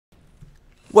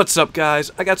What's up,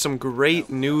 guys? I got some great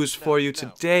news for you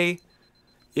today.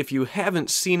 If you haven't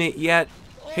seen it yet,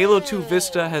 Halo 2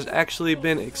 Vista has actually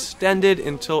been extended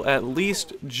until at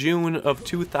least June of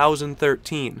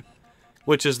 2013,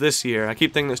 which is this year. I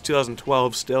keep thinking it's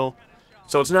 2012 still,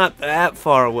 so it's not that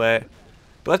far away,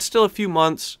 but that's still a few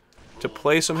months to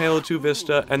play some Halo 2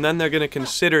 Vista, and then they're going to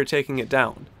consider taking it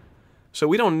down. So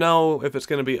we don't know if it's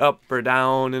going to be up or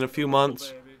down in a few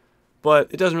months, but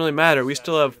it doesn't really matter. We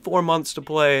still have 4 months to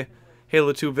play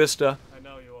Halo 2 Vista.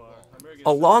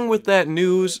 Along with that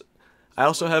news, I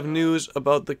also have news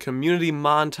about the community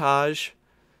montage.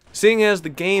 Seeing as the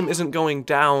game isn't going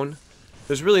down,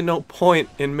 there's really no point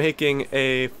in making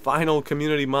a final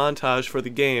community montage for the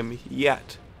game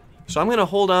yet. So I'm going to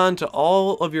hold on to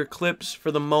all of your clips for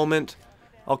the moment.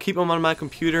 I'll keep them on my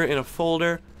computer in a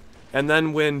folder, and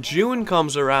then when June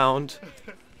comes around,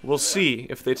 we'll see.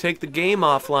 If they take the game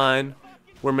offline,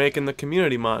 we're making the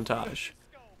community montage.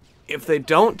 If they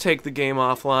don't take the game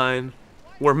offline,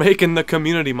 we're making the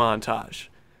community montage.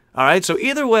 Alright, so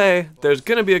either way, there's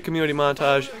going to be a community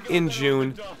montage in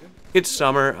June. It's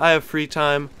summer, I have free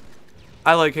time.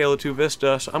 I like Halo 2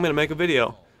 Vista, so I'm going to make a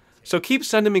video. So keep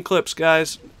sending me clips,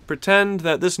 guys. Pretend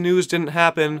that this news didn't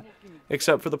happen,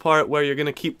 except for the part where you're going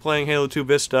to keep playing Halo 2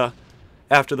 Vista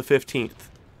after the 15th.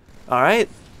 Alright,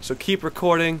 so keep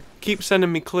recording, keep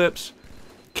sending me clips,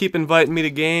 keep inviting me to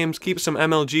games, keep some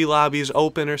MLG lobbies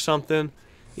open or something.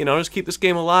 You know, just keep this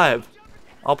game alive.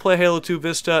 I'll play Halo 2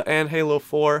 Vista and Halo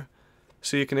 4,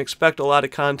 so you can expect a lot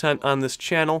of content on this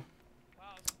channel.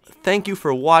 Thank you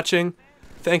for watching.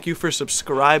 Thank you for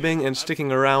subscribing and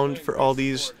sticking around for all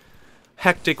these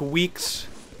hectic weeks.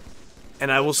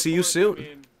 And I will see you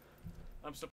soon.